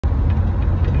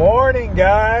morning,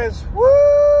 guys. Woo!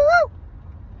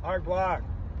 Arcblock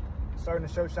starting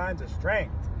to show signs of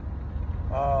strength.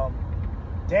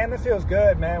 Damn, it feels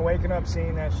good, man, waking up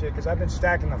seeing that shit, because I've been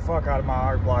stacking the fuck out of my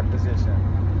Arcblock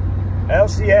position.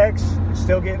 LCX is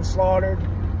still getting slaughtered.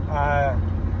 I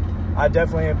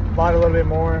definitely bought a little bit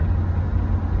more.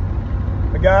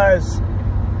 But guys,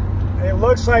 it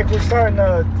looks like we're starting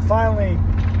to finally,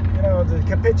 you know, the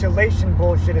capitulation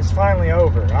bullshit is finally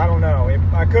over. I don't know.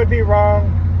 I could be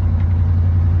wrong.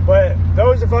 But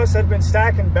those of us that have been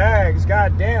stacking bags,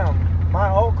 goddamn, my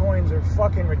altcoins are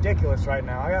fucking ridiculous right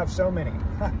now. I have so many.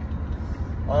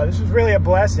 This was really a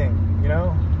blessing, you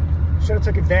know. Should have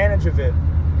took advantage of it.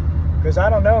 Because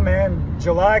I don't know, man.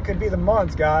 July could be the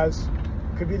month, guys.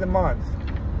 Could be the month.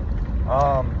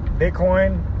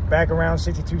 Bitcoin back around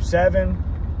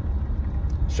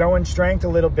 62.7. Showing strength a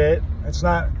little bit. It's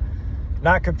not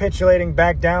capitulating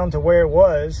back down to where it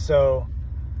was. So,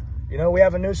 you know, we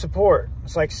have a new support.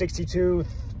 It's like 62,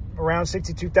 around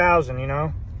 62,000, you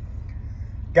know.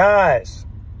 Guys,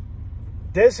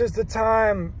 this is the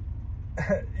time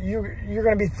you're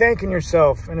going to be thanking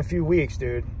yourself in a few weeks,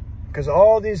 dude. Because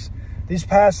all these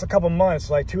past couple months,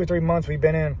 like 2 or 3 months we've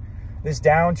been in this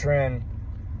downtrend,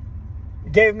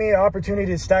 it gave me an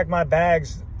opportunity to stack my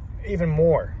bags even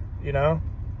more, you know.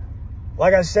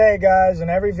 Like I say, guys, in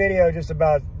every video, just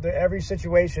about every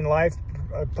situation life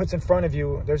puts in front of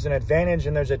you, there's an advantage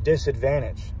and there's a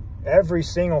disadvantage. Every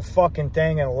single fucking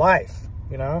thing in life,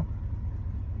 you know.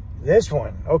 This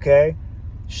one, okay,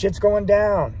 shit's going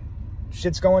down.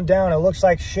 Shit's going down. It looks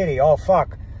like shitty. Oh,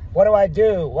 fuck. What do I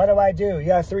do? What do I do?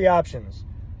 You have 3 options.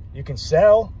 You can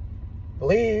sell,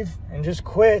 leave, and just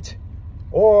quit.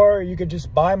 Or you could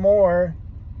just buy more,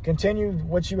 continue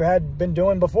what you had been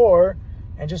doing before,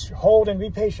 and just hold and be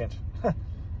patient.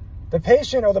 The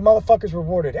patient are the motherfuckers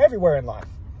rewarded everywhere in life.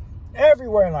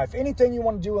 Everywhere in life. Anything you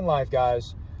want to do in life,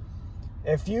 guys.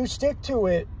 If you stick to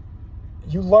it,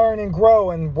 you learn and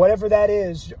grow, and whatever that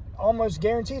is, you're almost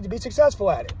guaranteed to be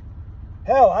successful at it.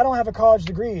 Hell, I don't have a college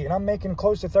degree, and I'm making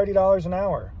close to $30 an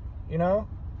hour, you know?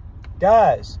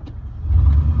 Guys,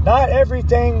 not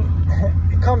everything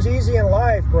comes easy in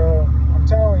life, bro. I'm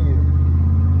telling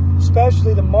you.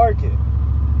 Especially the market.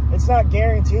 It's not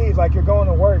guaranteed like you're going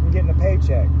to work and getting a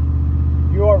paycheck.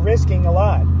 You are risking a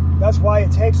lot. That's why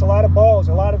it takes a lot of balls,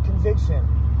 a lot of conviction.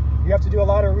 You have to do a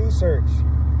lot of research.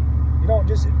 You don't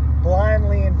just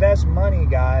blindly invest money,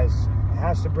 guys. It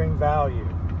has to bring value.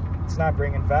 It's not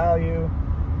bringing value.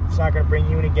 It's not going to bring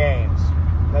you any gains.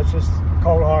 That's just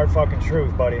cold, hard fucking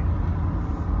truth, buddy.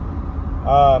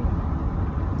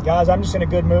 Guys, I'm just in a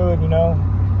good mood, you know.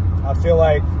 I feel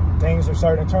like things are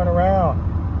starting to turn around.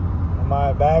 And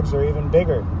my bags are even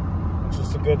bigger. It's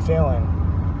just a good feeling.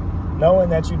 Knowing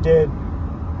that you did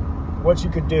what you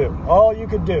could do. All you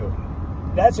could do.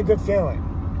 That's a good feeling.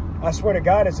 I swear to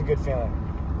God, it's a good feeling.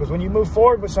 Because when you move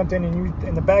forward with something and you,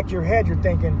 in the back of your head, you're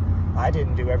thinking, I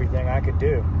didn't do everything I could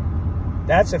do.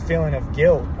 That's a feeling of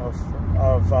guilt,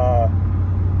 of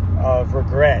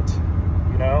regret,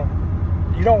 you know?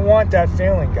 You don't want that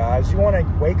feeling, guys. You want to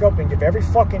wake up and give every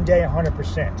fucking day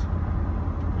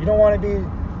 100%. You don't want to be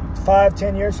 5,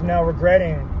 10 years from now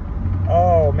regretting,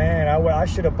 oh man, I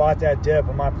should have bought that dip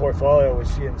when my portfolio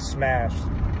was getting smashed.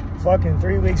 Fucking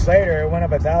 3 weeks later, it went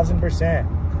up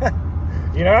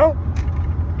 1,000%. You know?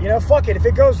 You know, fuck it. If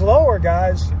it goes lower,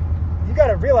 guys, you got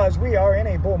to realize we are in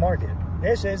a bull market.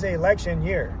 This is an election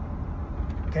year.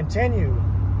 Continue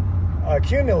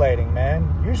accumulating,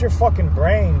 man. Use your fucking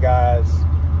brain, guys.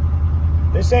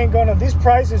 This ain't gonna, these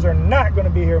prices are not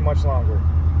gonna be here much longer.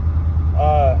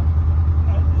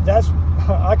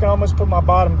 I can almost put my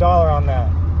bottom dollar on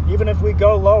that. Even if we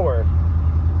go lower,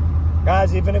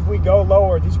 guys, even if we go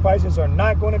lower, these prices are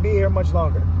not going to be here much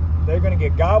longer. They're going to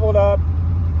get gobbled up.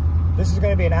 This is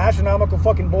going to be an astronomical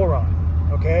fucking bull run.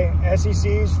 Okay?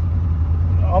 SEC's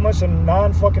almost a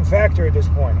non-fucking factor at this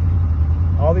point.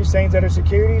 All these things that are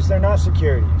securities, they're not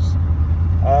securities.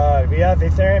 We have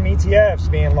Ethereum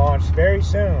ETFs being launched very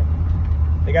soon.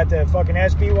 They got the fucking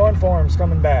SB1 forms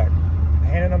coming back,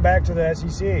 handing them back to the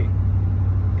SEC.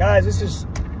 Guys, this is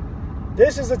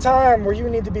the time where you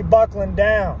need to be buckling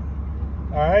down.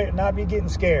 All right? Not be getting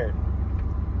scared.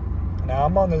 Now,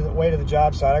 I'm on the way to the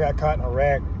job site. I got caught in a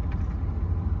wreck.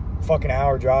 Fucking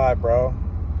hour drive, bro.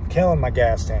 Killing my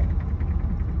gas tank.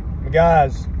 But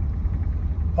guys,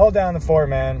 hold down the fort,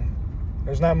 man.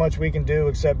 There's not much we can do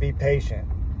except be patient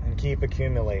and keep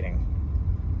accumulating.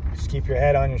 Just keep your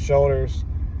head on your shoulders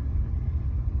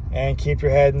and keep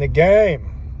your head in the game.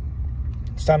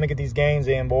 It's time to get these gains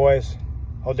in, boys.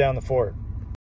 Hold down the fort.